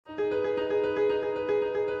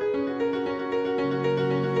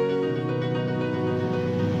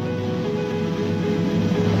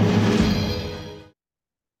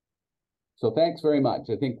So thanks very much.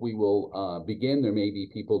 I think we will begin. There may be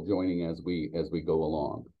people joining as we go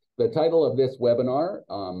along. The title of this webinar,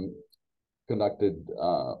 conducted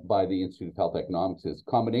by the Institute of Health Economics, is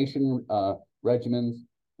Combination Regimens,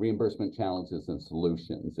 Reimbursement Challenges and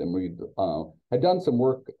Solutions. And we had done some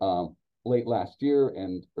work late last year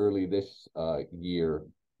and early this year,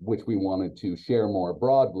 which we wanted to share more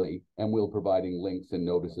broadly, and we'll providing links and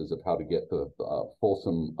notices of how to get the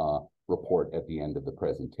fulsome report at the end of the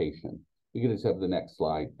presentation. You can just have the next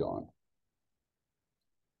slide, Dawn.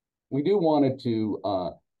 We wanted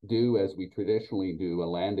to do, as we traditionally do, a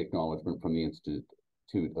land acknowledgement from the Institute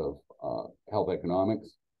of Health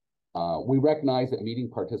Economics. We recognize that meeting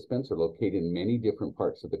participants are located in many different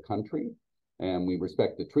parts of the country, and we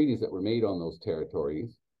respect the treaties that were made on those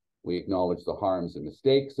territories. We acknowledge the harms and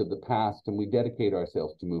mistakes of the past, and we dedicate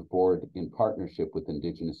ourselves to move forward in partnership with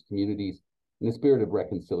Indigenous communities in a spirit of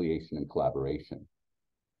reconciliation and collaboration.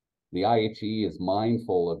 The IHE is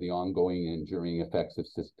mindful of the ongoing and enduring effects of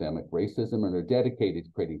systemic racism and are dedicated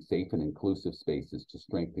to creating safe and inclusive spaces to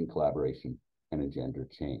strengthen collaboration and engender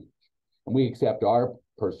change. And we accept our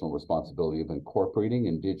personal responsibility of incorporating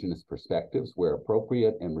Indigenous perspectives where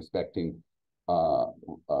appropriate and respecting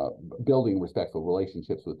building respectful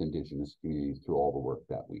relationships with Indigenous communities through all the work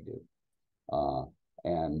that we do.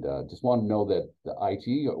 Just want to know that the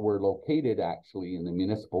IHE, we're located actually in the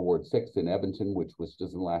Municipal Ward 6 in Edmonton, which was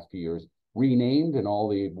just in the last few years renamed, and all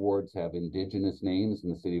the wards have Indigenous names in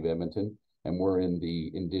the city of Edmonton. And we're in the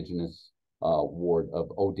Indigenous ward of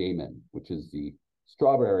O'Dayman, which is the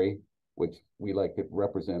strawberry, which we like. It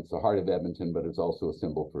represents the heart of Edmonton, but it's also a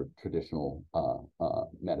symbol for traditional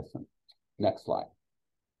medicine. Next slide.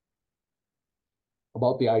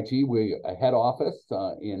 About the IHE, we a head office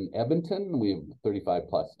in Edmonton. We have 35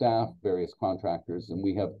 plus staff, various contractors, and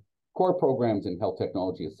we have core programs in health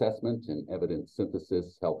technology assessment and evidence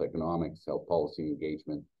synthesis, health economics, health policy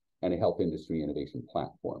engagement, and a health industry innovation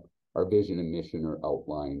platform. Our vision and mission are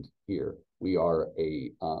outlined here. We are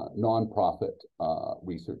a nonprofit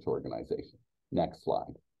research organization. Next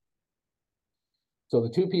slide. So the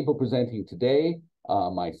two people presenting today,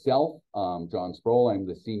 myself, John Sproul, I'm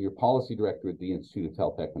the Senior Policy Director at the Institute of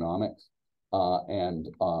Health Economics, and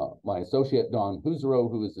my associate, Don Huzero,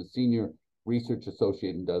 who is a Senior Research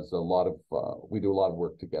Associate and does a lot of, we do a lot of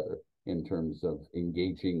work together in terms of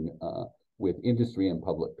engaging with industry and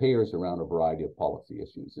public payers around a variety of policy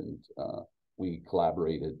issues. And we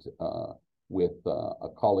collaborated with a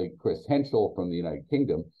colleague, Chris Henschel from the United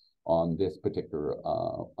Kingdom, on this particular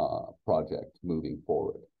project moving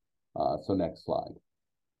forward. So next slide.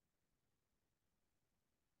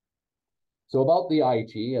 So about the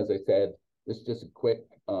IHE, as I said, this is just a quick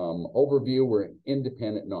overview. We're an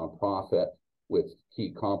independent nonprofit with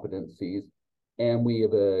key competencies, and we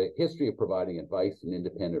have a history of providing advice and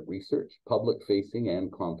independent research, public-facing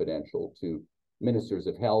and confidential, to ministers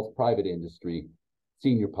of health, private industry,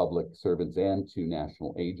 senior public servants, and to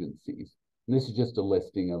national agencies. And this is just a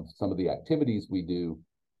listing of some of the activities we do.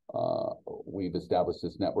 We've established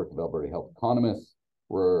this network of Alberta Health Economists.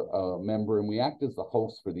 We're a member, and we act as the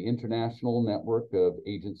host for the International Network of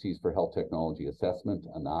Agencies for Health Technology Assessment,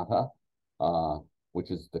 ANATA,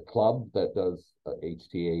 which is the club that does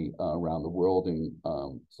HTA around the world. And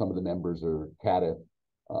some of the members are CADIT,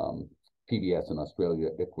 PBS in Australia,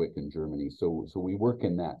 ICWIC in Germany. So we work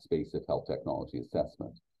in that space of health technology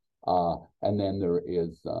assessment. And then there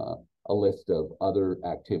is a list of other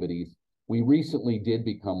activities. We recently did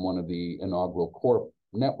become one of the inaugural core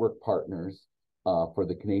network partners for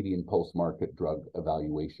the Canadian Post-Market Drug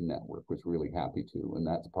Evaluation Network, which we're really happy to, and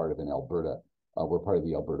that's part of an Alberta, we're part of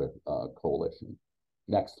the Alberta Coalition.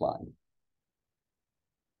 Next slide.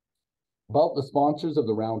 About the sponsors of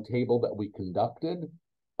the roundtable that we conducted,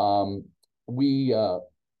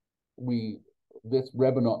 this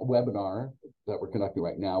webinar that we're conducting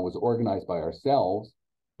right now was organized by ourselves,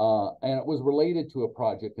 and it was related to a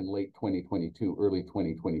project in late 2022, early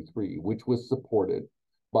 2023, which was supported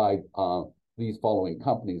by these following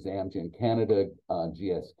companies: Amgen Canada,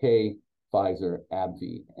 GSK, Pfizer,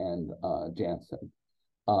 AbbVie, and Janssen.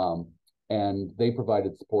 And they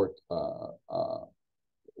provided support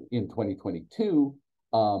in 2022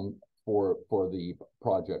 for the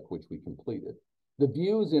project which we completed. The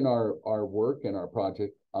views in our work and our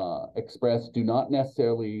project expressed do not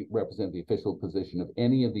necessarily represent the official position of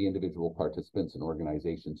any of the individual participants and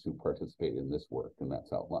organizations who participate in this work, and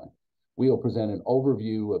that's outlined. We will present an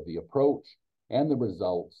overview of the approach and the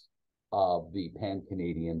results of the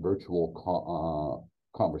Pan-Canadian virtual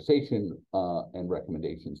conversation and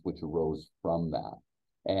recommendations which arose from that.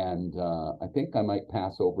 And I think I might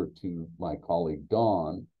pass over to my colleague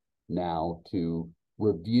Dawn now to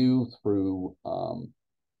review through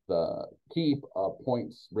the key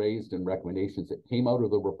points raised and recommendations that came out of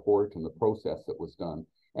the report and the process that was done.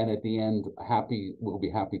 And at the end, we'll be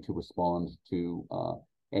happy to respond to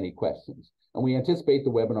any questions. And we anticipate the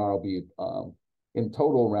webinar will be in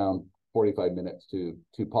total around 45 minutes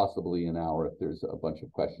to possibly an hour if there's a bunch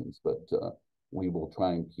of questions, but we will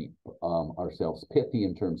try and keep ourselves pithy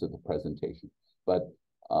in terms of the presentation. But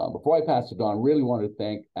before I pass to Don, really want to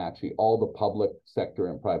thank actually all the public sector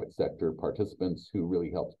and private sector participants who really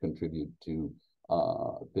helped contribute to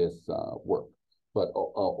this work. But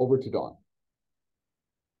over to Don.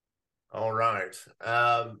 All right.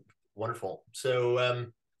 Wonderful. So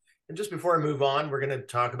and just before I move on, we're going to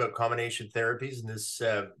talk about combination therapies in this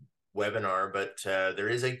webinar, but there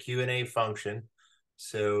is a Q&A function.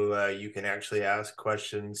 So you can actually ask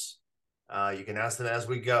questions. You can ask them as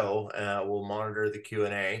we go. We'll monitor the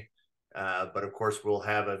Q&A, but of course we'll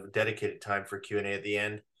have a dedicated time for Q&A at the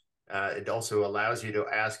end. It also allows you to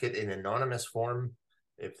ask it in anonymous form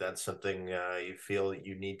if that's something you feel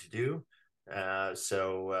you need to do.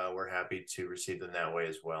 So we're happy to receive them that way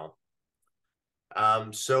as well.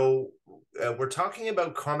 So we're talking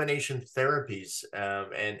about combination therapies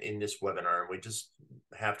and in this webinar, we just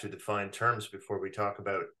have to define terms before we talk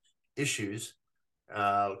about issues.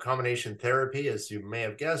 Combination therapy, as you may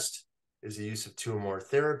have guessed, is the use of two or more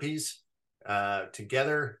therapies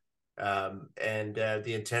together. And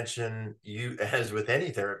the intention, as with any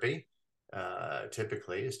therapy,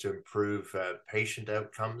 typically is to improve patient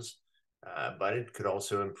outcomes, but it could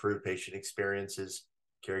also improve patient experiences,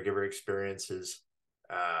 caregiver experiences,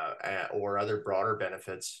 or other broader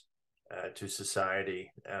benefits to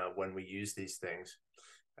society when we use these things.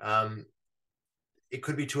 It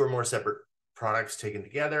could be two or more separate products taken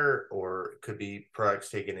together, or it could be products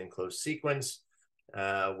taken in close sequence,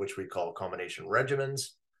 which we call combination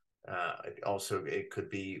regimens. It could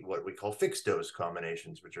be what we call fixed dose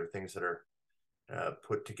combinations, which are things that are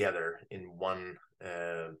put together in one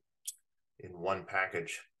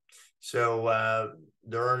package. So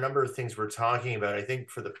there are a number of things we're talking about. I think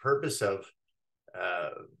for the purpose of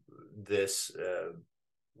this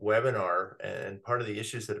webinar, and part of the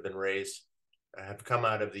issues that have been raised have come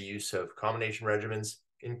out of the use of combination regimens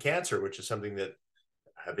in cancer, which is something that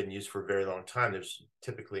have been used for a very long time. There's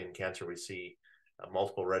typically in cancer, we see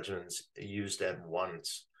multiple regimens used at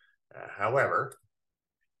once. However,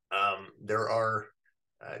 there are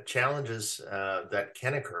challenges that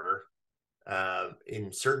can occur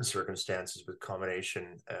in certain circumstances with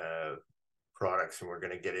combination products, and we're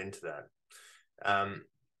going to get into that.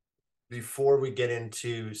 Before we get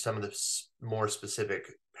into some of the more specific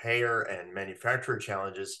payer and manufacturer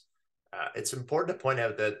challenges, it's important to point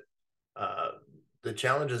out that the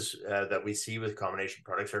challenges that we see with combination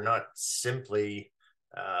products are not simply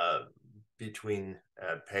between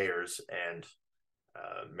payers and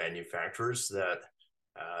manufacturers, that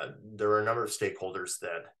there are a number of stakeholders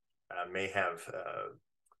that may have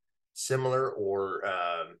similar or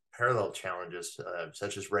parallel challenges,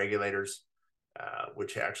 such as regulators,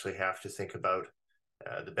 which actually have to think about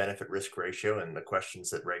the benefit risk ratio and the questions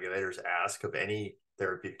that regulators ask of any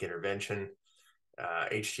therapeutic intervention.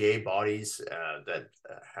 HTA bodies that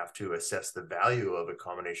have to assess the value of a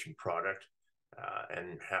combination product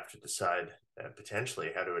and have to decide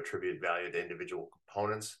potentially how to attribute value to individual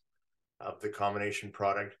components of the combination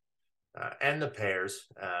product. And the payers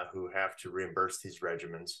who have to reimburse these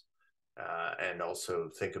regimens and also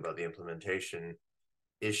think about the implementation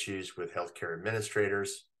issues with healthcare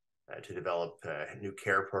administrators to develop new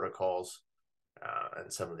care protocols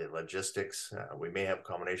and some of the logistics. We may have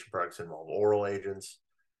combination products involve oral agents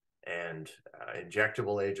and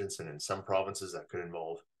injectable agents, and in some provinces that could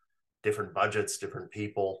involve different budgets, different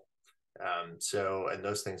people. And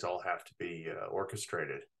those things all have to be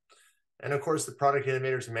orchestrated. And of course, the product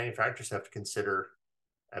innovators and manufacturers have to consider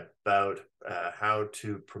about how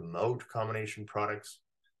to promote combination products.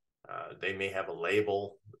 They may have a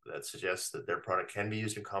label that suggests that their product can be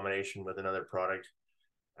used in combination with another product.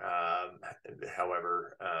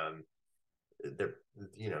 However,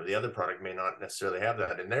 the other product may not necessarily have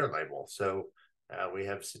that in their label. So we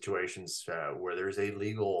have situations where there's a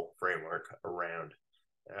legal framework around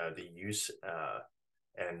the use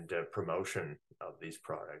and promotion of these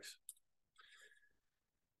products.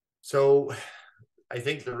 So I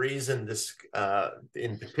think the reason this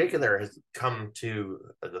in particular has come to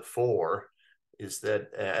the fore is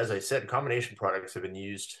that, as I said, combination products have been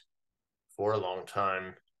used for a long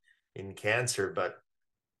time in cancer, but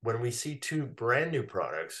when we see two brand new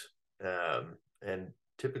products, and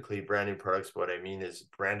typically brand new products, what I mean is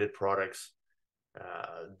branded products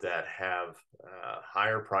that have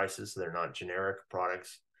higher prices. They're not generic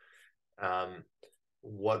products.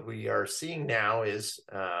 What we are seeing now is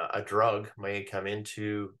a drug may come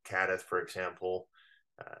into CADIT, for example,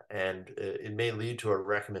 and it may lead to a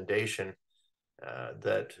recommendation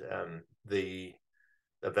that the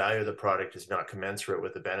value of the product is not commensurate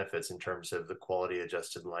with the benefits in terms of the quality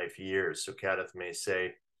adjusted life years. So CADIT may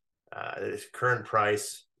say, its current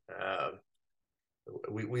price,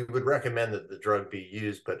 we would recommend that the drug be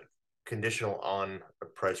used, but conditional on a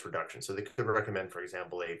price reduction. So they could recommend, for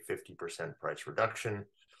example, a 50% price reduction,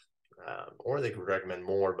 or they could recommend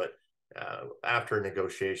more, but after a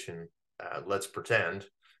negotiation, let's pretend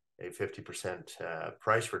a 50%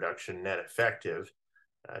 price reduction net effective,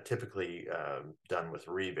 typically done with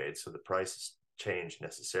rebates. So the prices change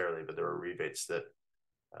necessarily, but there are rebates that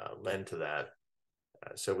lend to that.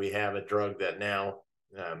 So we have a drug that now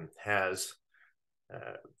has,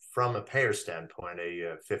 from a payer standpoint,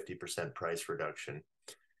 a 50% price reduction.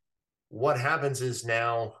 What happens is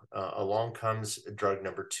now along comes drug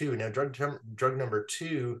number two. Now, drug number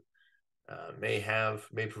two may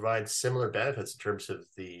provide similar benefits in terms of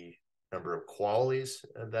the number of qualities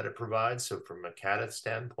that it provides. So from a CADIT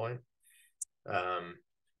standpoint,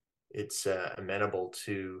 it's amenable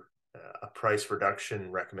to a price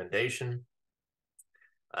reduction recommendation.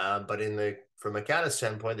 But from a CADIT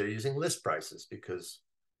standpoint, they're using list prices because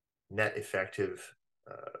net effective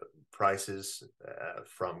prices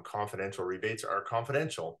from confidential rebates are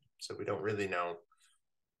confidential. So we don't really know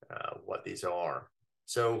what these are.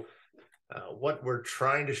 So what we're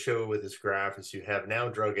trying to show with this graph is you have now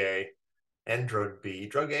drug A and drug B.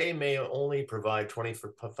 Drug A may only provide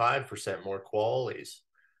 25% more qualities,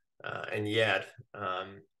 and yet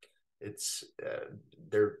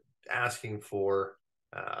they're asking for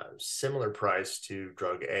similar price to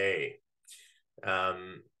drug A.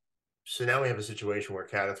 So now we have a situation where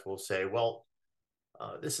CADIT will say, well,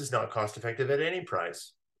 this is not cost effective at any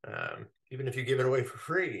price. Even if you give it away for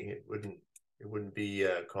free, it wouldn't be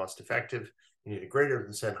cost effective. You need a greater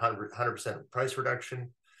than 100% price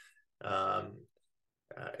reduction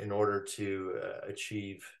in order to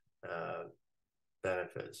achieve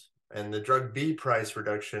benefits. And the drug B price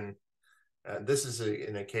reduction, this is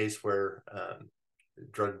in a case where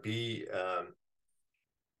drug B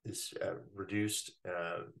is reduced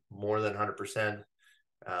more than 100%.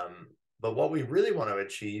 But what we really want to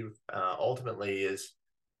achieve ultimately is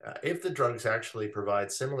if the drugs actually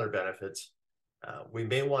provide similar benefits, we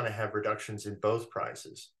may want to have reductions in both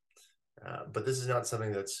prices. But this is not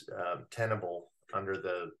something that's tenable under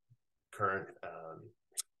the current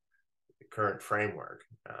framework.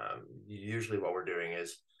 Usually what we're doing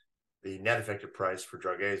is the net effective price for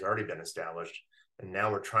drug A has already been established, and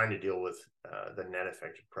now we're trying to deal with the net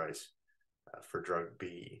effective price for drug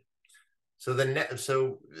B.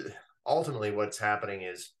 So ultimately what's happening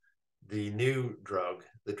is the new drug,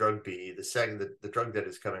 the drug B, the drug that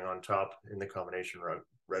is coming on top in the combination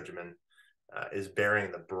regimen, is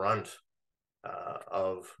bearing the brunt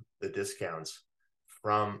of the discounts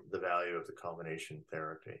from the value of the combination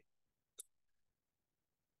therapy.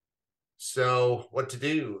 So what to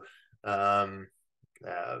do?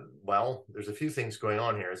 Well, there's a few things going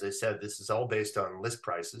on here. As I said, this is all based on list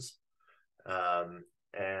prices.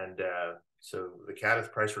 So the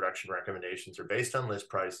CADIT price reduction recommendations are based on list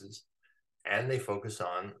prices, and they focus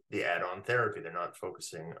on the add-on therapy. They're not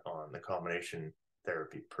focusing on the combination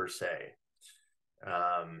therapy per se.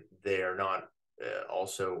 They are not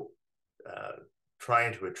also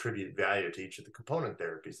trying to attribute value to each of the component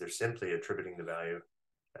therapies. They're simply attributing the value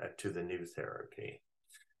to the new therapy.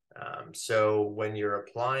 So when you're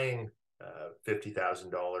applying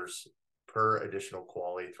 $50,000 per additional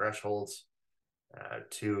quality thresholds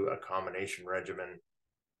to a combination regimen,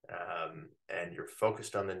 and you're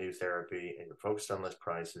focused on the new therapy and you're focused on list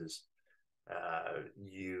prices,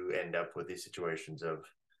 you end up with these situations of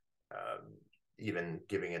even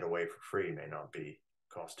giving it away for free may not be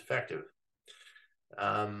cost effective.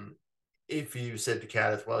 If you said to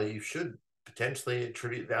CADIT, well, you should potentially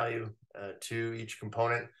attribute value to each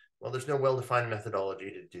component, well, there's no well-defined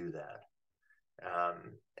methodology to do that.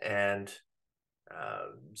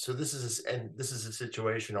 So this is a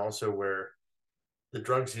situation also where the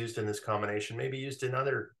drugs used in this combination may be used in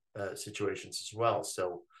other situations as well.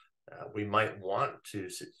 So we might want to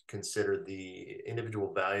consider the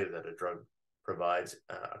individual value that a drug provides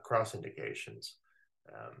across indications.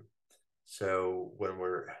 So when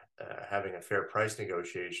we're having a fair price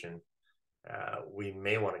negotiation, we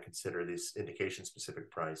may want to consider this indication-specific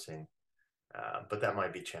pricing, but that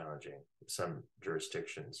might be challenging in some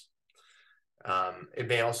jurisdictions. It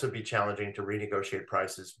may also be challenging to renegotiate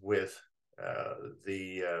prices with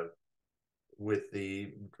with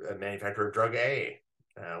the manufacturer of drug A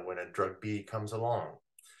when a drug B comes along.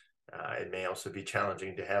 It may also be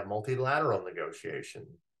challenging to have multilateral negotiation.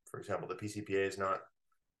 For example, the PCPA is not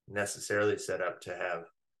necessarily set up to have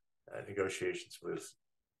negotiations with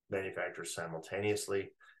manufacturers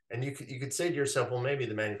simultaneously. And you could say to yourself, well, maybe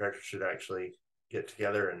the manufacturer should actually get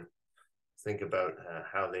together and think about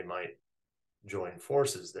how they might join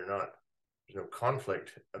forces. There's no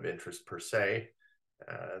conflict of interest per se.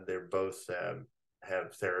 They're both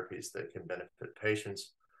have therapies that can benefit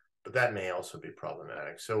patients, but that may also be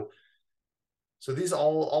problematic. So these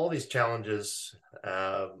all these challenges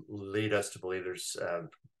lead us to believe there's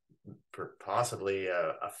possibly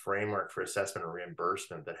a framework for assessment and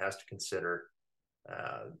reimbursement that has to consider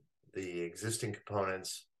the existing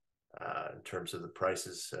components in terms of the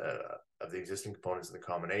prices of the existing components of the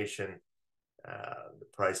combination, the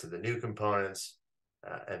price of the new components,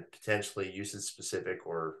 and potentially usage specific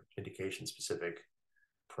or indication specific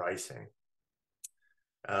pricing.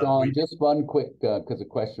 John, just one quick, because a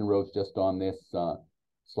question rose just on this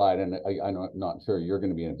slide, and I'm not sure you're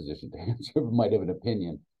going to be in a position to answer, but might have an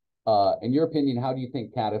opinion. In your opinion, how do you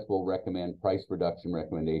think CADTH will recommend price reduction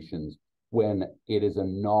recommendations when it is a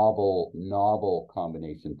novel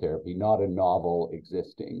combination therapy, not a novel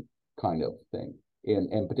existing kind of thing,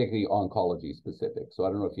 and particularly oncology specific? So I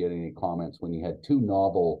don't know if you had any comments when you had two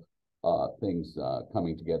novel things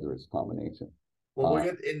coming together as combination. Well, we'll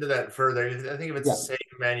get into that further. I think if it's the same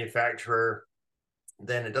manufacturer,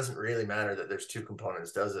 then it doesn't really matter that there's two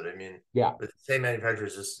components, does it? I mean, with the same manufacturer,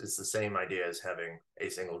 it's the same idea as having a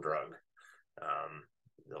single drug.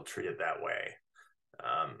 They'll treat it that way.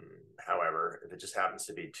 However, if it just happens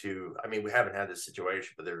to be two, I mean, we haven't had this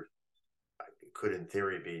situation, but there could, in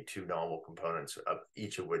theory, be two novel components, of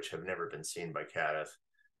each of which have never been seen by CADTH,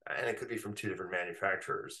 and it could be from two different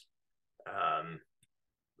manufacturers.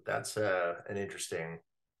 That's an interesting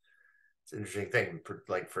thing.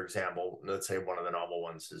 Like, for example, let's say one of the novel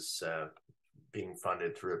ones is being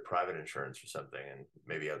funded through a private insurance or something, and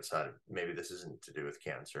maybe maybe this isn't to do with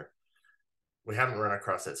cancer. We haven't run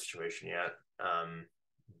across that situation yet,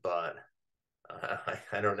 but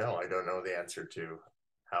I don't know. I don't know the answer to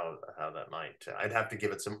how that might. I'd have to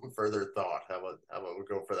give it some further thought. How about we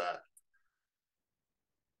go for that?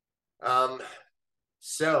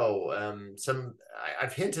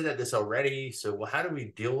 I've hinted at this already. So how do we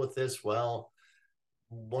deal with this? Well,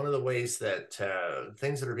 one of the ways that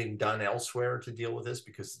things that are being done elsewhere to deal with this,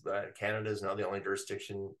 because Canada is not the only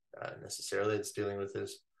jurisdiction necessarily that's dealing with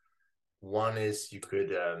this. One is you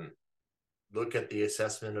could look at the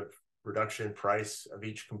assessment of reduction in price of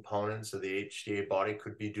each component. So the HTA body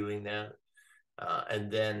could be doing that. And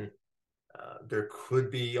then there could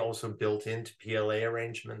be also built into PLA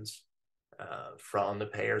arrangements from the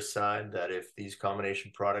payer side that if these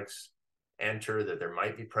combination products enter, that there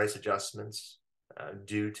might be price adjustments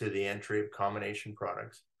due to the entry of combination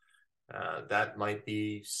products. That might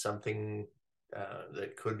be something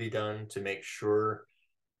that could be done to make sure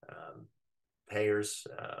payers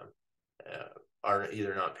are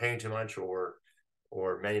either not paying too much, or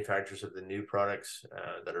manufacturers of the new products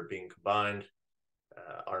that are being combined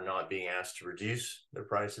are not being asked to reduce their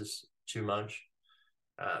prices too much.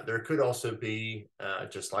 There could also be,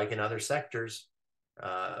 just like in other sectors,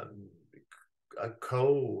 a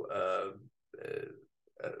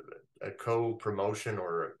co-promotion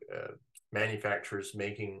or manufacturers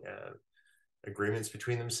making agreements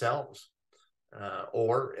between themselves,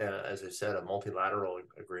 or as I said, a multilateral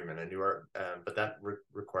agreement, but that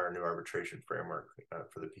require a new arbitration framework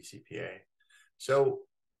for the PCPA. So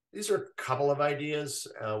these are a couple of ideas.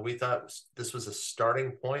 We thought this was a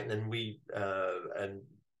starting point, and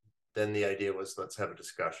then the idea was, let's have a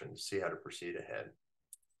discussion to see how to proceed ahead.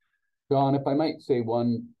 John, if I might say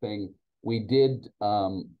one thing, we did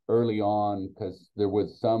early on, because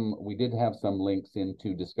we did have some links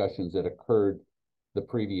into discussions that occurred the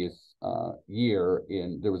previous year.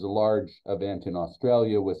 There was a large event in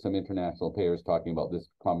Australia with some international payers talking about this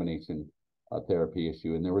combination therapy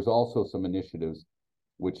issue, and there was also some initiatives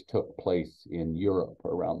which took place in Europe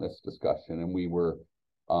around this discussion, and we were.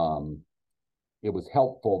 It was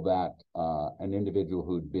helpful that an individual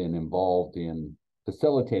who'd been involved in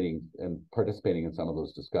facilitating and participating in some of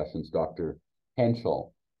those discussions, Dr.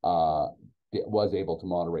 Henschel, was able to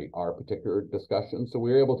moderate our particular discussion. So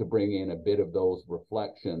we were able to bring in a bit of those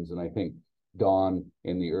reflections. And I think Don,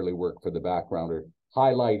 in the early work for the backgrounder,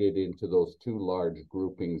 highlighted into those two large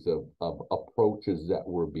groupings of approaches that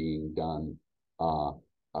were being done,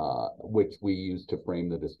 which we used to frame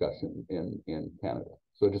the discussion in Canada.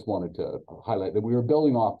 So I just wanted to highlight that we were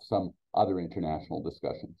building off some other international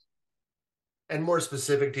discussions. and more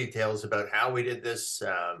specific details about how we did this.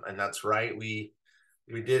 And that's right, we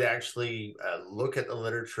did actually look at the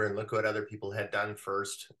literature and look at what other people had done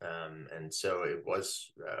first. And so it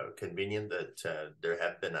was convenient that there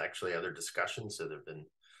have been actually other discussions. So there have been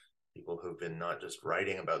people who've been not just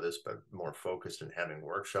writing about this, but more focused in having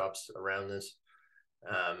workshops around this.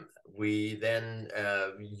 We then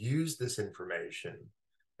used this information,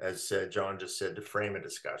 as John just said, to frame a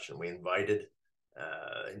discussion. We invited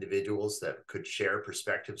individuals that could share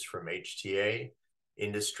perspectives from HTA,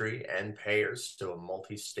 industry, and payers, so a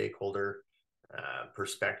multi-stakeholder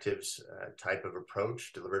perspectives type of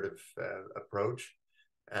approach, deliberative approach.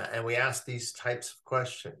 And we asked these types of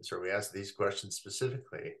questions, or we asked these questions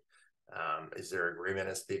specifically. Is there agreement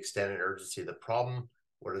as to the extent and urgency of the problem?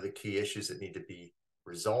 What are the key issues that need to be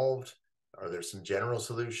resolved? Are there some general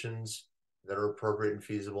solutions that are appropriate and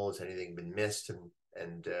feasible? Has anything been missed?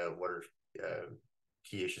 And what are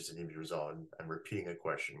key issues that need to be resolved? I'm repeating a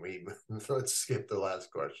question. Let's skip the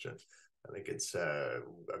last question. I think it's I've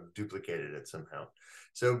duplicated it somehow.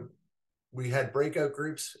 So we had breakout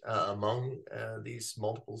groups among these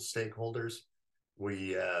multiple stakeholders.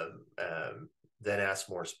 We then asked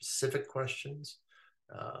more specific questions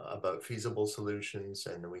about feasible solutions,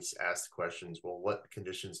 and then we asked questions, well, what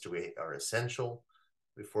conditions are essential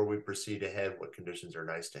before we proceed ahead? What conditions are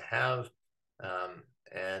nice to have?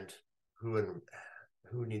 And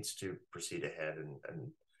who needs to proceed ahead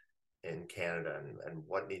in Canada, and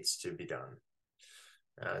what needs to be done?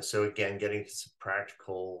 So again, getting some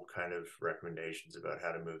practical kind of recommendations about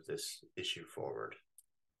how to move this issue forward.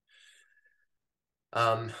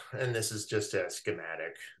 And this is just a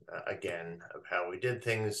schematic, again, of how we did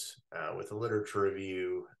things with a literature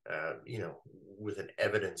review, with an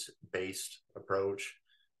evidence-based approach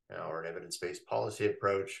or an evidence-based policy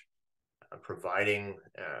approach, providing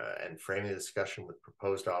and framing the discussion with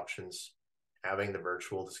proposed options, having the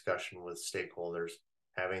virtual discussion with stakeholders,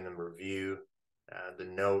 having them review the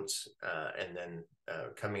notes, and then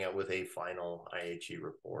coming out with a final IHE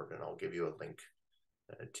report. And I'll give you a link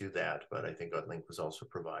to that, but I think a link was also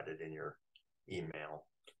provided in your email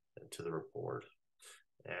to the report.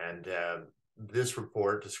 And this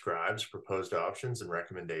report describes proposed options and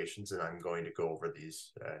recommendations, and I'm going to go over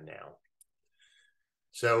these now.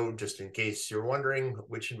 So just in case you're wondering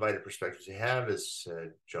which invited perspectives we have, as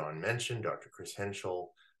John mentioned, Dr. Chris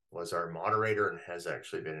Henschel was our moderator and has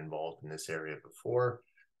actually been involved in this area before.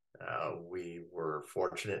 We were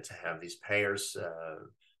fortunate to have these payers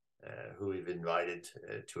who we've invited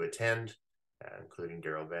to attend, including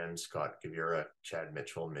Daryl Venn, Scott Gavura, Chad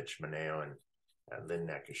Mitchell, Mitch Maneo, and Lynn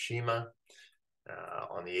Nakashima.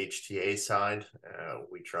 On the HTA side,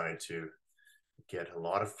 we tried to get a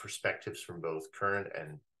lot of perspectives from both current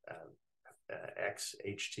and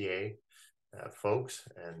ex-HTA folks,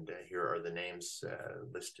 and here are the names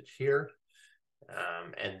listed here.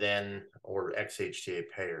 And then, or ex-HTA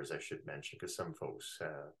payers, I should mention, because some folks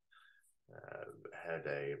had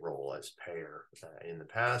a role as payer in the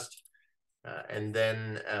past. And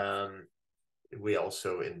then we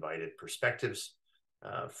also invited perspectives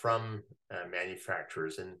from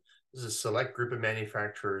manufacturers, and this is a select group of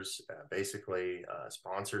manufacturers, basically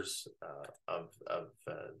sponsors of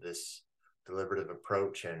this deliberative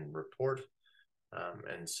approach and report.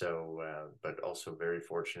 And so, but also very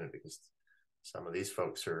fortunate because some of these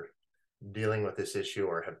folks are dealing with this issue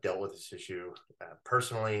or have dealt with this issue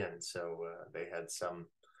personally, and so they had some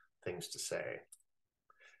things to say.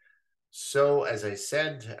 So as I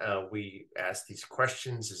said, we asked these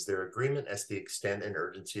questions: is there agreement as to the extent and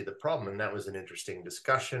urgency of the problem? And that was an interesting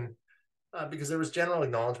discussion because there was general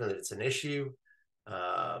acknowledgement that it's an issue,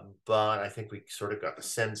 but I think we sort of got the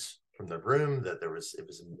sense from the room that it was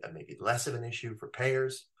maybe less of an issue for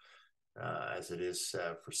payers as it is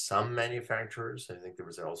for some manufacturers. I think there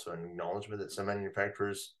was also an acknowledgement that some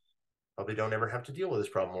manufacturers probably don't ever have to deal with this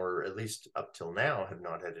problem, or at least up till now have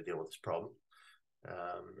not had to deal with this problem.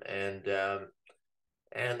 And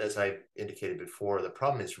as I indicated before, the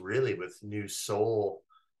problem is really with new sole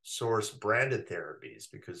source branded therapies,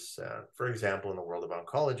 because, for example, in the world of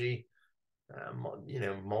oncology,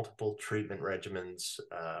 multiple treatment regimens,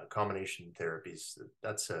 combination therapies,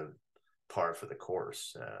 that's a par for the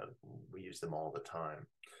course. We use them all the time.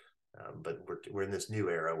 But we're in this new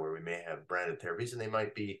era where we may have branded therapies, and they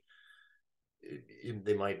might be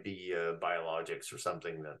biologics or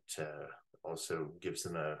something that also gives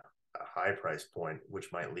them a high price point,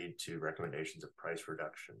 which might lead to recommendations of price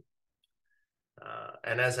reduction.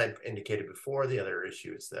 And as I indicated before, the other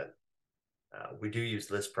issue is that we do use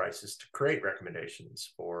list prices to create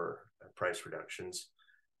recommendations for price reductions.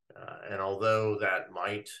 And although that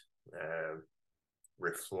might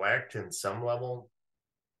reflect in some level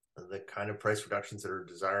the kind of price reductions that are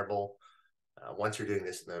desirable. Once you're doing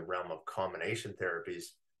this in the realm of combination therapies,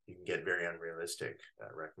 you can get very unrealistic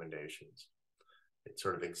recommendations. It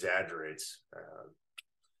sort of exaggerates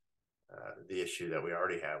the issue that we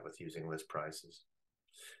already have with using list prices.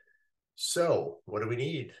 So what do we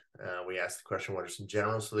need? We asked the question, what are some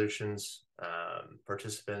general solutions?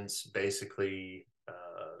 Participants basically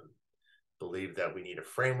believe that we need a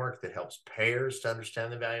framework that helps payers to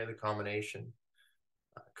understand the value of the combination,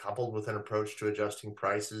 coupled with an approach to adjusting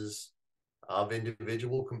prices of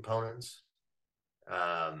individual components.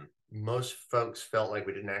 Most folks felt like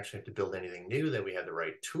we didn't actually have to build anything new, that we had the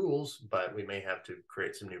right tools, but we may have to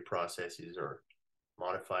create some new processes or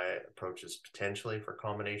modify approaches potentially for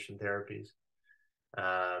combination therapies.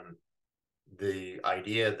 The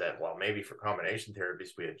idea that, well, maybe for combination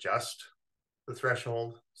therapies, we adjust the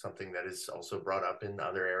threshold, something that is also brought up in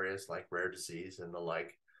other areas like rare disease and the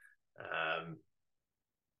like,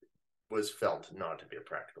 was felt not to be a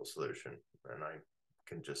practical solution. And I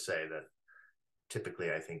can just say that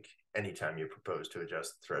typically, I think anytime you propose to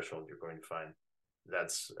adjust the threshold, you're going to find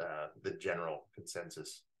that's the general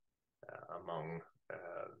consensus among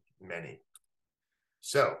many.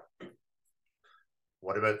 So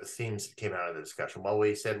what about the themes that came out of the discussion? Well,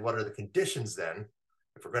 we said, what are the conditions then?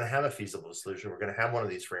 If we're going to have a feasible solution, we're going to have one of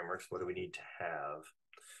these frameworks, what do we need to have?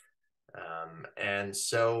 And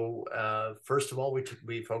so, first of all,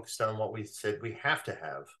 we focused on what we said we have to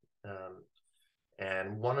have.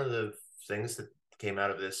 And one of the things that came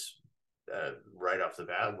out of this right off the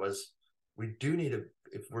bat was we do need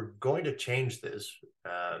if we're going to change this,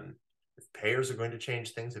 if payers are going to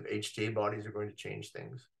change things, if HTA bodies are going to change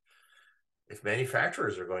things, if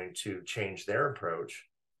manufacturers are going to change their approach,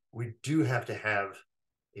 we do have to have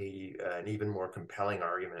an even more compelling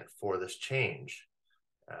argument for this change.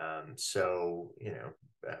 So, you know,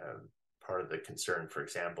 part of the concern, for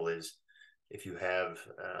example, is if you have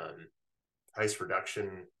price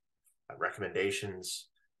reduction recommendations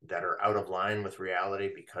that are out of line with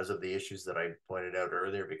reality because of the issues that I pointed out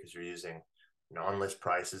earlier, because you're using non-list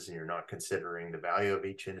prices and you're not considering the value of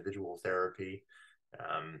each individual therapy.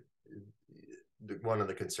 One of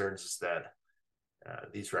the concerns is that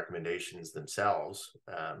these recommendations themselves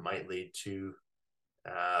might lead to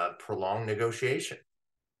prolonged negotiation.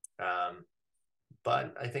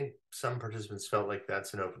 But I think some participants felt like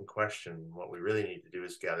that's an open question. What we really need to do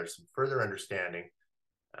is gather some further understanding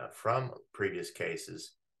from previous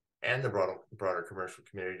cases and the broader commercial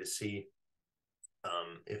community to see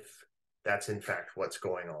if that's in fact what's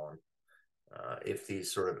going on. If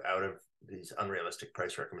these sort of out of these unrealistic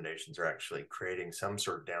price recommendations are actually creating some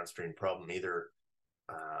sort of downstream problem, either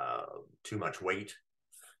too much weight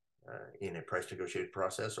in a price negotiated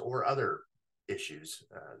process or other issues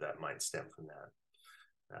that might stem from that.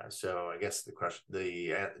 So I guess the question,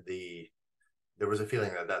 there was a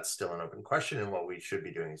feeling that that's still an open question, and what we should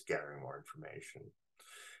be doing is gathering more information.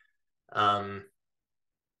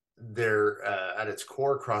 At its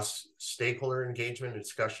core, cross-stakeholder engagement and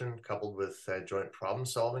discussion coupled with joint problem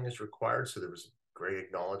solving is required. So there was great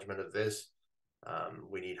acknowledgement of this.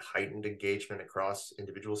 We need heightened engagement across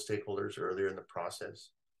individual stakeholders earlier in the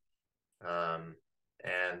process.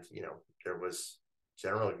 And, you know, there was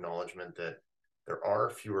general acknowledgement that there are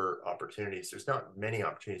fewer opportunities. There's not many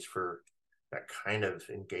opportunities for that kind of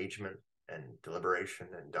engagement and deliberation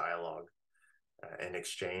and dialogue and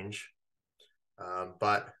exchange.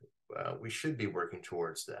 But we should be working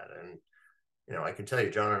towards that. And, you know, I can tell you,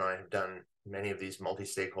 John and I have done many of these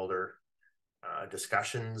multi-stakeholder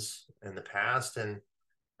discussions in the past, and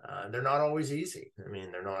they're not always easy. I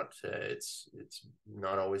mean, they're not, it's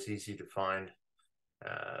not always easy to find,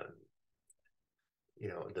 you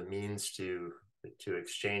know, the means to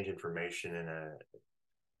exchange information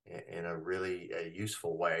in a really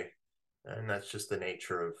useful way. And that's just the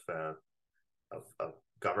nature of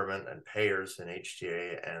government and payers and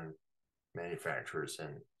HTA and manufacturers.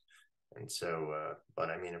 And so, but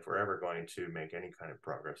I mean, if we're ever going to make any kind of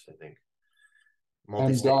progress, I think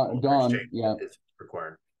Don, yeah, is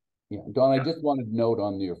required. Yeah, Don, I just wanted to note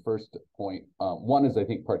on your first point. One is I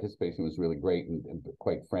think participation was really great and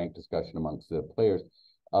quite frank discussion amongst the players.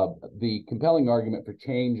 The compelling argument for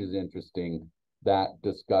change is interesting. That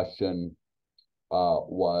discussion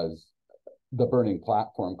was the burning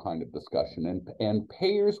platform kind of discussion, and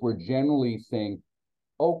payers were generally saying,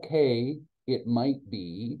 okay, it might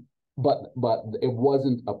be, but it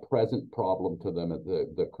wasn't a present problem to them at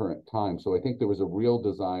the current time. So I think there was a real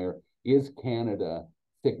desire, is Canada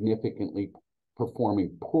significantly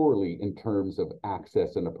performing poorly in terms of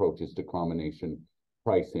access and approaches to combination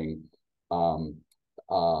pricing?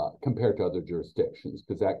 compared to other jurisdictions,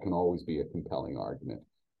 because that can always be a compelling argument.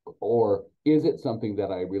 Or is it something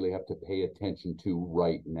that I really have to pay attention to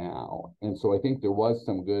right now? And so I think there was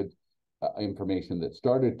some good information that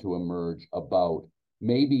started to emerge about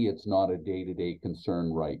maybe it's not a day-to-day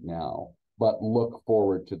concern right now, but look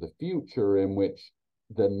forward to the future in which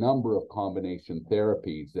the number of combination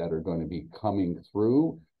therapies that are going to be coming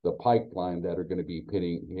through the pipeline that are going to be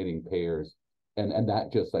hitting payers. And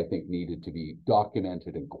that just, I think, needed to be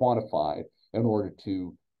documented and quantified in order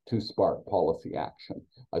to spark policy action.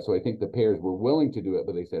 So I think the payers were willing to do it,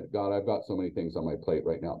 but they said, God, I've got so many things on my plate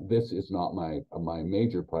right now. This is not my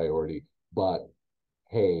major priority, but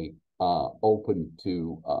hey, open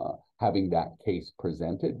to having that case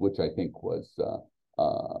presented, which I think was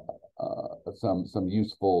some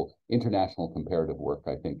useful international comparative work,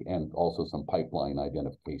 I think, and also some pipeline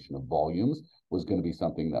identification of volumes was going to be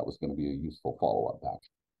something that was going to be a useful follow-up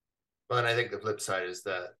action. Well, and I think the flip side is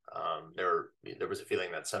that there was a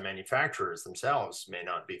feeling that some manufacturers themselves may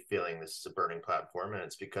not be feeling this is a burning platform, and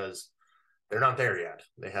it's because they're not there yet.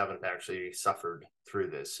 They haven't actually suffered through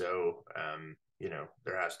this. So,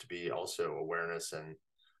 there has to be also awareness and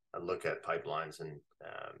a look at pipelines and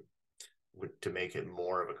to make it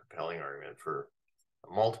more of a compelling argument for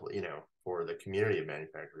multiple, for the community of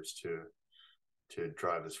manufacturers to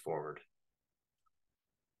drive this forward.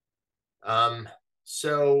 There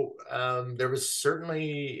was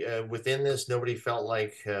certainly within this, nobody felt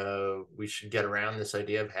like we should get around this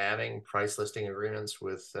idea of having price listing agreements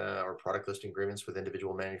with or product listing agreements with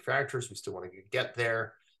individual manufacturers. We still want to get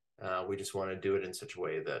there. We just want to do it in such a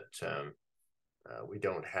way that we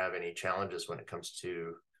don't have any challenges when it comes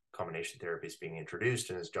to combination therapies being introduced.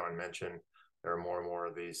 And as John mentioned, there are more and more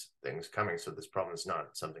of these things coming. So this problem is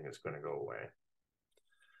not something that's going to go away.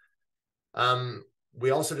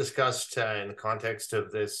 We also discussed in the context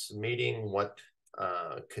of this meeting what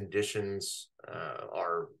conditions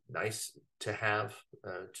are nice to have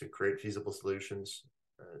to create feasible solutions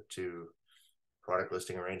to product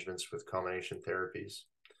listing arrangements with combination therapies.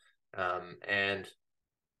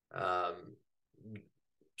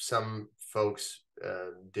 Some folks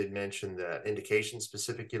did mention that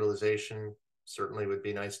indication-specific utilization certainly would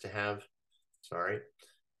be nice to have.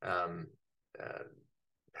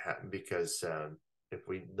 Because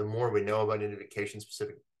the more we know about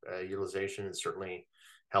indication-specific utilization, it's certainly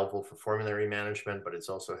helpful for formulary management, but it's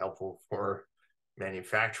also helpful for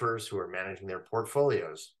manufacturers who are managing their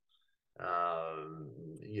portfolios.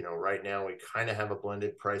 Right now we kind of have a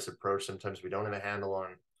blended price approach. Sometimes we don't have a handle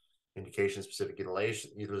on indication-specific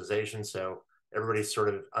utilization, so everybody's sort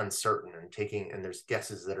of uncertain and there's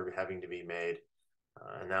guesses that are having to be made,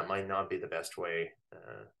 and that might not be the best way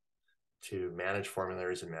to manage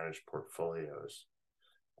formularies and manage portfolios.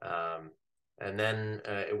 And then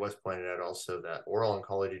it was pointed out also that oral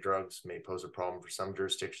oncology drugs may pose a problem for some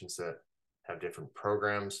jurisdictions that have different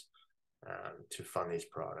programs to fund these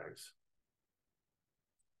products.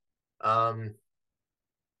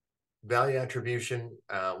 Value attribution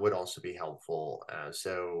would also be helpful.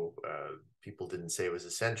 People didn't say it was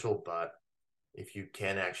essential, but if you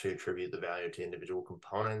can actually attribute the value to individual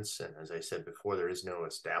components, and as I said before, there is no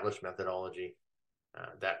established methodology,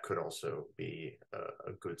 that could also be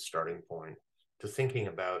a good starting point to thinking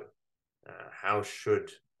about how should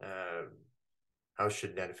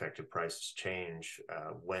net effective prices change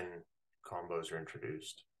when combos are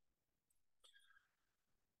introduced.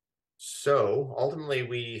 So ultimately,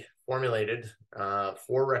 we formulated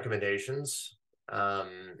 4 recommendations.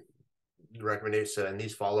 And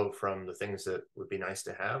these follow from the things that would be nice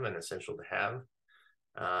to have and essential to have.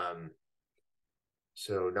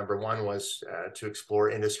 So number 1 was to explore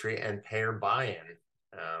industry and payer buy-in.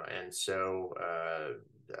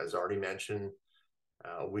 As already mentioned,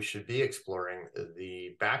 we should be exploring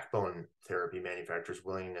the backbone therapy manufacturers'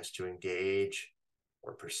 willingness to engage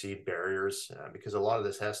or perceived barriers, because a lot of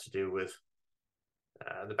this has to do with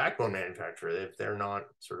the backbone manufacturer. If they're not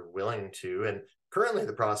sort of willing to, and currently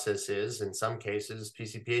the process is, in some cases,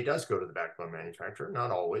 PCPA does go to the backbone manufacturer, not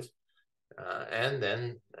always. And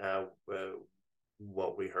then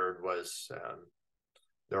what we heard was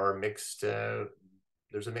there's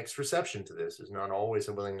a mixed reception to this. There's not always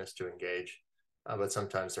a willingness to engage, but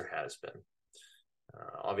sometimes there has been.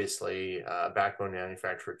 Obviously, a backbone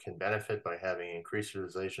manufacturer can benefit by having increased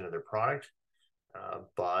utilization of their product,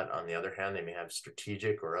 but on the other hand, they may have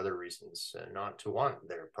strategic or other reasons not to want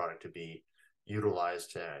their product to be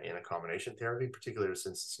utilized in a combination therapy, particularly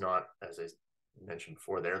since it's not, as I mentioned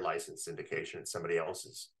before, their licensed indication, it's somebody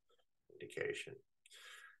else's indication.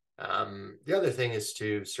 The other thing is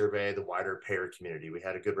to survey the wider payer community. We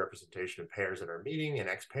had a good representation of payers at our meeting and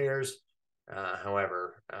ex-payers.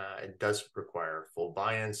 However, it does require full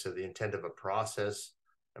buy-in, so the intent of a process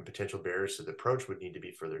and potential barriers to the approach would need to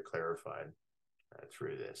be further clarified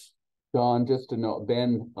through this. Don, just to know,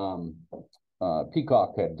 Ben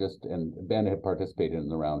Peacock had just, and Ben had participated in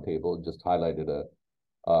the roundtable, just highlighted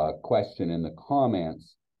a question in the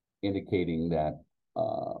comments indicating that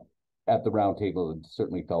at the roundtable, it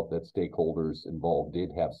certainly felt that stakeholders involved did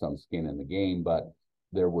have some skin in the game, but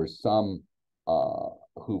there were some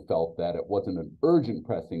who felt that it wasn't an urgent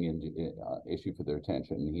pressing issue for their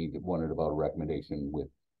attention. He wanted about a recommendation with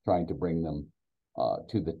trying to bring them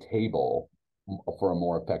to the table for a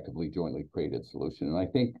more effectively jointly created solution. And I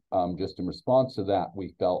think just in response to that,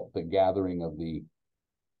 we felt the gathering of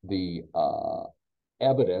the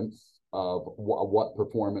evidence of what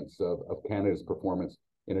performance of Canada's performance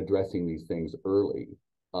in addressing these things early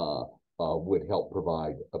would help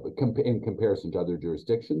provide in comparison to other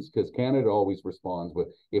jurisdictions, because Canada always responds with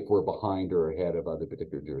if we're behind or ahead of other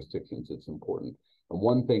particular jurisdictions, it's important. And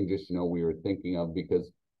one thing just we were thinking of,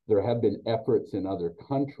 because there have been efforts in other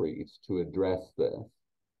countries to address this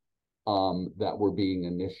that were being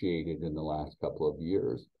initiated in the last couple of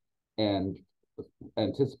years, and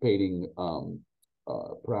anticipating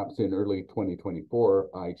perhaps in early 2024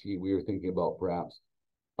 IG, we were thinking about perhaps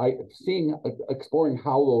exploring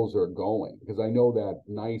how those are going, because I know that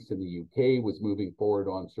NICE in the UK was moving forward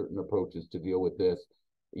on certain approaches to deal with this.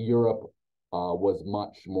 Europe was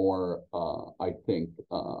much more, I think,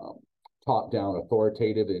 top-down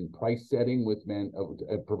authoritative in price setting with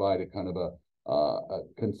provide a kind of a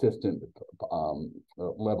consistent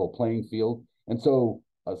level playing field. And so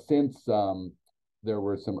since there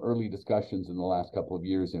were some early discussions in the last couple of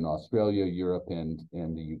years in Australia, Europe, and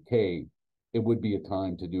the UK, it would be a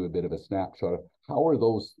time to do a bit of a snapshot of how are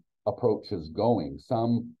those approaches going.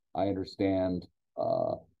 Some, I understand,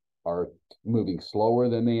 are moving slower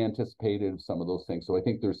than they anticipated, some of those things. So I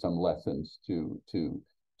think there's some lessons to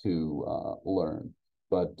learn.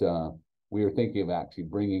 But we are thinking of actually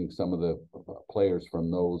bringing some of the players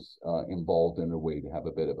from those involved in a way to have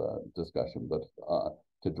a bit of a discussion, but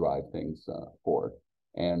to drive things forward.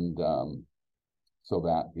 And so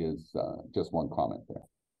that is just one comment there.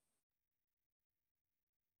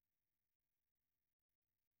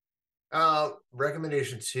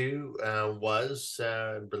 Recommendation 2 was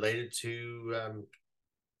related to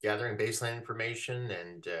gathering baseline information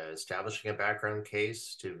and establishing a background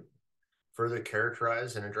case to further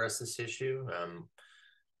characterize and address this issue.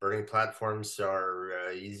 Burning platforms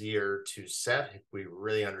are easier to set if we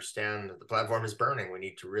really understand that the platform is burning. We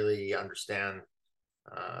need to really understand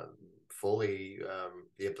fully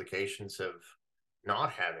the implications of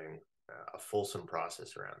not having a fulsome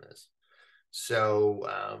process around this.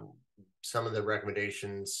 So some of the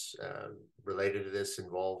recommendations related to this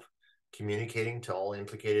involve communicating to all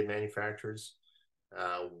implicated manufacturers.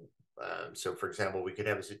 So, for example, we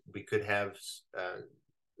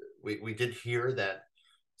did hear that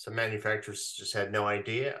some manufacturers just had no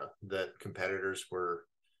idea that competitors were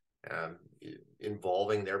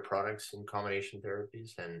involving their products in combination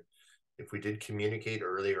therapies, and if we did communicate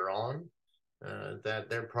earlier on that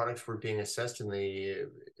their products were being assessed in the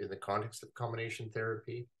context of combination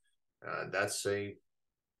therapy, that's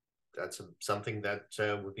something that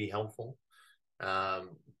would be helpful.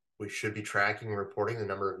 We should be tracking and reporting the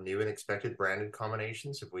number of new and expected branded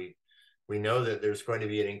combinations. If we know that there's going to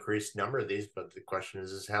be an increased number of these, but the question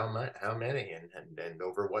is how many and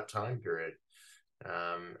over what time period,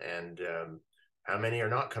 and how many are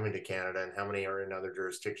not coming to Canada and how many are in other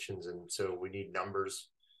jurisdictions. And so we need numbers.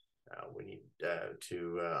 We need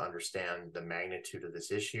to understand the magnitude of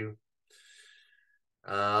this issue.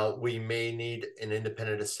 We may need an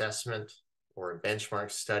independent assessment or a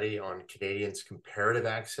benchmark study on Canadians' comparative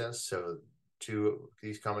access. So to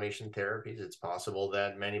these combination therapies, it's possible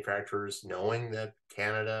that manufacturers, knowing that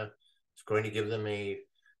Canada is going to give them a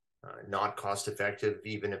not cost-effective,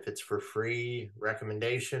 even if it's for free,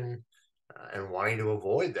 recommendation, and wanting to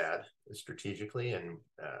avoid that strategically, and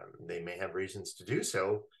they may have reasons to do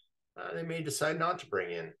so, they may decide not to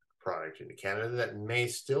bring in a product into Canada that may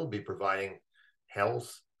still be providing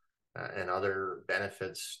health and other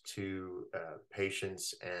benefits to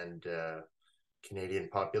patients and Canadian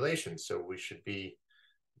population. So we should be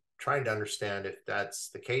trying to understand if that's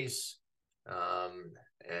the case,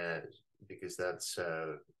 and because that's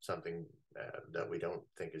something that we don't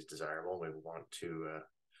think is desirable, we want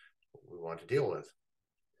to deal with.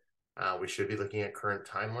 We should be looking at current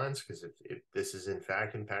timelines, because if this is in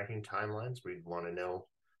fact impacting timelines, we'd want to know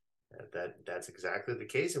that that's exactly the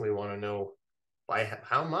case, and we want to know by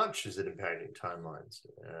how much is it impacting timelines,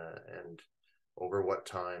 and over what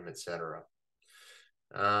time, etc.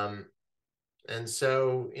 And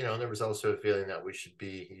so, there was also a feeling that we should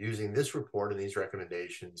be using this report and these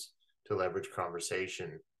recommendations to leverage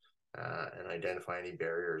conversation and identify any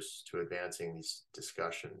barriers to advancing these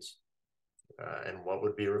discussions and what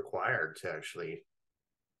would be required to actually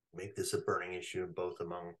make this a burning issue both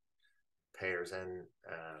among payers and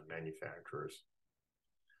manufacturers.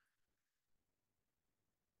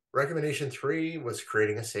 Recommendation 3 was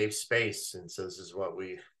creating a safe space. And so this is what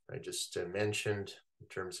I just mentioned in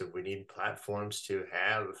terms of we need platforms to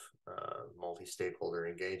have multi-stakeholder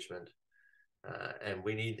engagement. And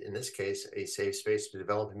we need, in this case, a safe space to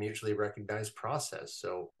develop a mutually recognized process.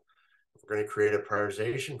 So if we're going to create a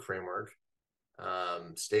prioritization framework,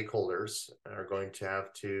 stakeholders are going to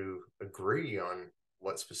have to agree on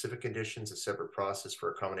what specific conditions a separate process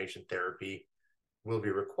for a combination therapy will be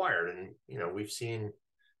required. And, we've seen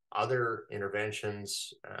other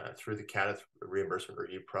interventions through the CADA reimbursement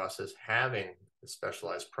review process having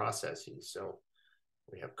specialized processes. So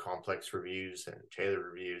we have complex reviews and tailored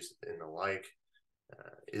reviews and the like.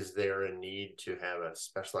 Is there a need to have a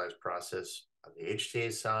specialized process on the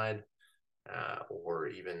HTA side or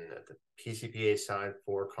even at the PCPA side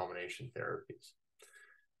for combination therapies?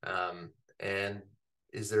 And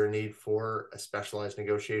is there a need for a specialized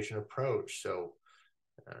negotiation approach? So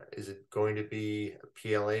is it going to be a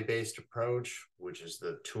PLA-based approach, which is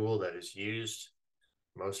the tool that is used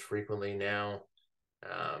most frequently now?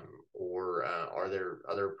 Or are there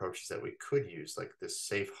other approaches that we could use, like this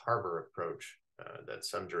safe harbor approach that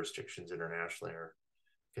some jurisdictions internationally are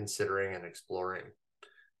considering and exploring?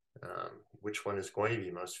 Which one is going to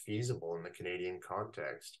be most feasible in the Canadian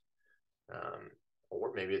context?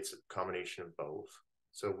 Or maybe it's a combination of both.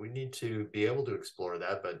 So we need to be able to explore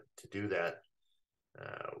that, but to do that,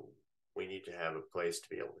 we need to have a place to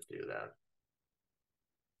be able to do that.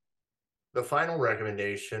 The final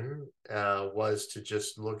recommendation was to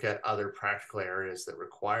just look at other practical areas that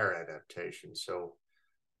require adaptation. So,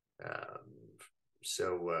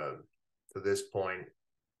 to this point,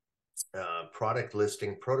 product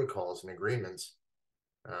listing protocols and agreements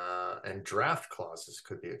and draft clauses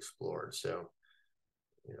could be explored. So,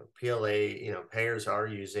 PLA, payers are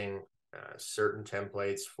using certain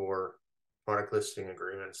templates for product listing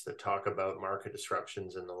agreements that talk about market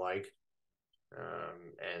disruptions and the like.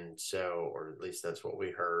 And so, or at least that's what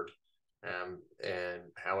we heard. And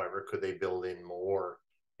however, could they build in more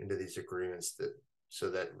into these agreements so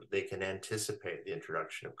that they can anticipate the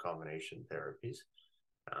introduction of combination therapies?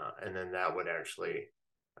 And then that would actually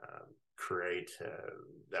create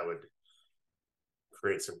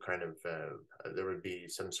some kind of, there would be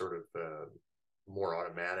some sort of more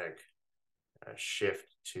automatic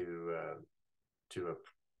shift to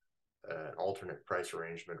an alternate price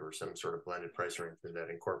arrangement or some sort of blended price arrangement that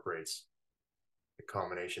incorporates the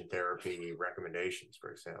combination therapy recommendations,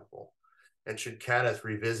 for example. And should CADA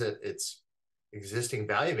revisit its existing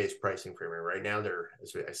value-based pricing framework? Right now,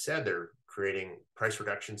 as I said, they're creating price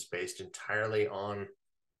reductions based entirely on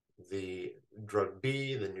the drug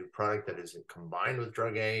B, the new product that is combined with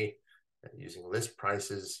drug A, using list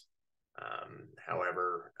prices.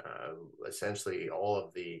 However, essentially all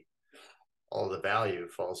of the value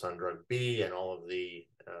falls on drug B, and all of the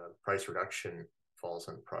price reduction falls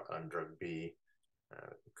on drug B.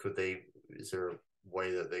 Is there a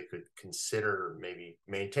way that they could consider maybe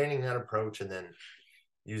maintaining that approach and then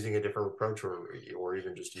using a different approach, or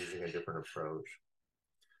even just using a different approach?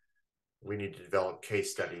 We need to develop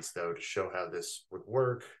case studies, though, to show how this would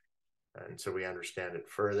work, and so we understand it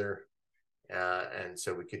further. And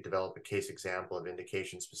so we could develop a case example of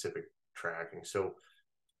indication-specific tracking. So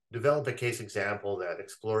develop a case example that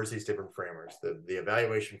explores these different frameworks, the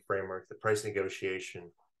evaluation framework, the price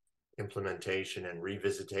negotiation, implementation, and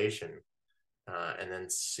revisitation, and then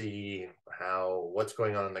see what's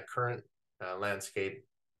going on in the current landscape,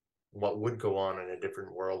 what would go on in a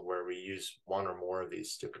different world where we use one or more of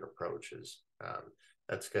these different approaches.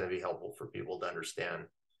 That's going to be helpful for people to understand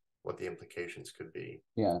what the implications could be.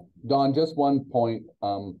 Yeah, Don, just one point.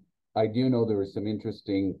 I do know there was some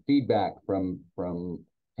interesting feedback from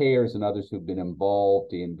payers and others who've been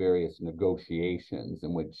involved in various negotiations,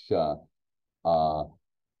 in which the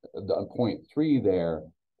point 3 there,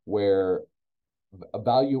 where a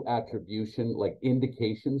value attribution, like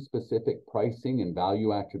indication-specific pricing and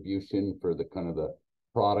value attribution for the kind of the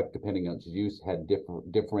product, depending on its use, had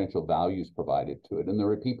differential values provided to it. And there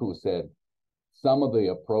were people who said some of the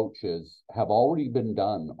approaches have already been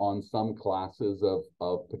done on some classes of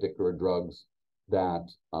particular drugs that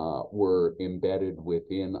were embedded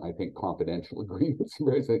within, I think, confidential agreements.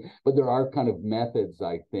 But there are kind of methods,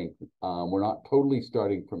 I think. We're not totally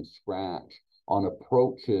starting from scratch on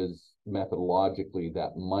approaches methodologically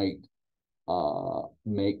that might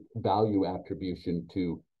make value attribution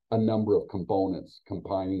to a number of components,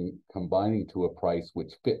 combining to a price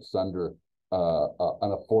which fits under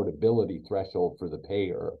an affordability threshold for the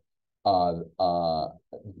payer,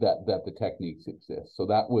 that the techniques exist. So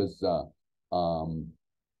that was,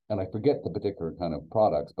 and I forget the particular kind of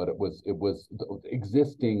products, but it was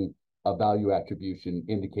existing value attribution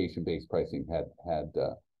indication-based pricing had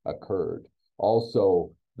occurred.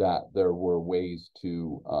 Also, that there were ways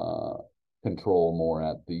to control more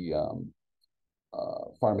at the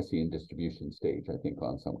pharmacy and distribution stage, I think,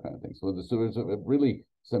 on some kind of thing. So there's really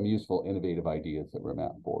some useful, innovative ideas that were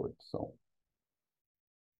mapped forward. So.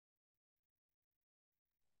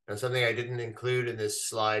 Now, something I didn't include in this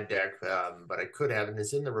slide deck, but I could have, and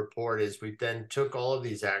is in the report, is we then took all of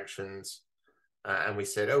these actions and we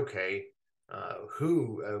said, okay,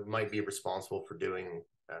 who might be responsible for doing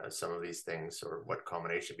some of these things, or what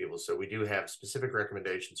combination of people. So we do have specific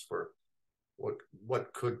recommendations for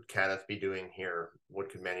what could CADTH be doing here, what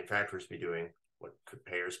could manufacturers be doing, what could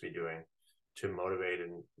payers be doing to motivate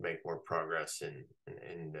and make more progress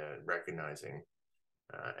in recognizing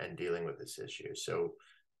and dealing with this issue. So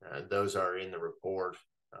those are in the report,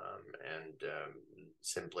 and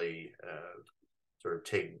simply sort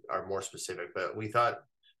of are more specific. But we thought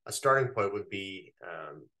a starting point would be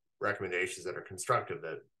recommendations that are constructive,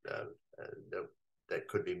 that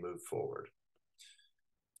could be moved forward.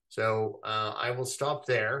 So I will stop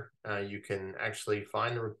there. You can actually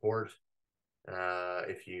find the report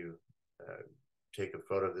if you take a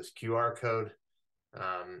photo of this QR code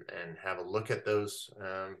and have a look at those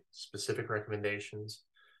specific recommendations.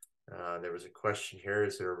 There was a question here: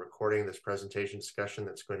 is there a recording of this presentation discussion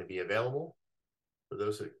that's going to be available for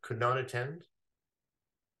those that could not attend?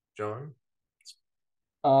 John?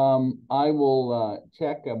 I will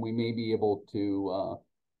check, and we may be able to,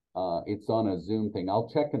 it's on a Zoom thing. I'll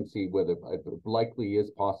check and see whether it likely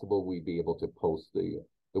is possible we'd be able to post the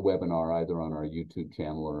webinar either on our YouTube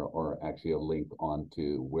channel or actually a link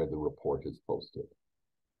onto where the report is posted,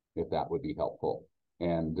 if that would be helpful.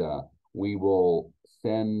 And we will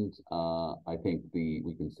send, I think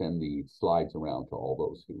we can send the slides around to all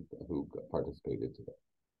those who participated today.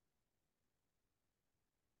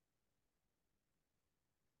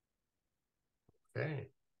 Okay.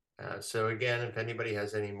 So again, if anybody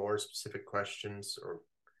has any more specific questions or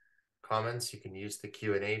comments, you can use the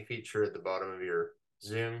Q&A feature at the bottom of your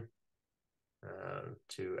Zoom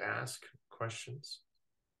to ask questions.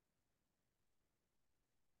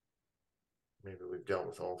 Maybe we've dealt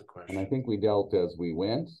with all the questions. And I think we dealt as we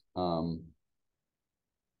went. So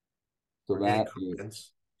that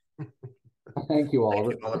is... Thank you,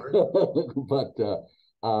 Oliver. Thank you, Oliver. But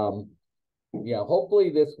yeah,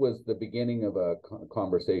 hopefully this was the beginning of a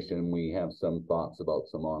conversation. We have some thoughts about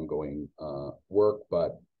some ongoing work,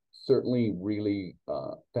 but certainly really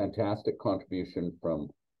fantastic contribution from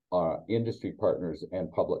our industry partners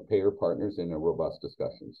and public payer partners in a robust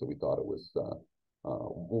discussion. So we thought it was,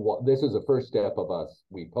 this is the first step of us.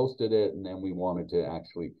 We posted it, and then we wanted to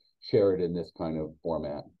actually share it in this kind of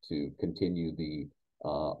format to continue the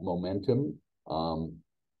momentum,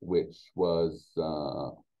 which was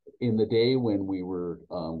in the day when we were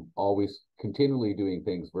always continually doing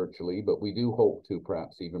things virtually, but we do hope to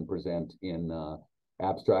perhaps even present in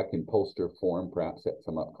abstract and poster form, perhaps at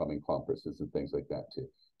some upcoming conferences and things like that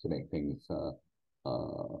to make things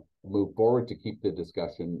move forward, to keep the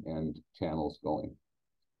discussion and channels going.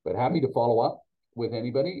 But happy to follow up with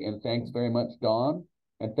anybody, and thanks very much, Don,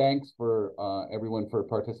 and thanks for everyone for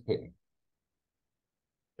participating.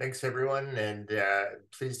 Thanks, everyone, and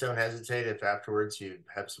please don't hesitate if afterwards you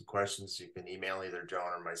have some questions. You can email either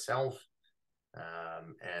John or myself,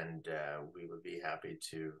 and we would be happy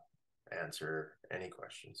to answer any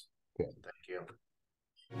questions. Okay. Thank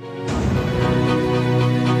you.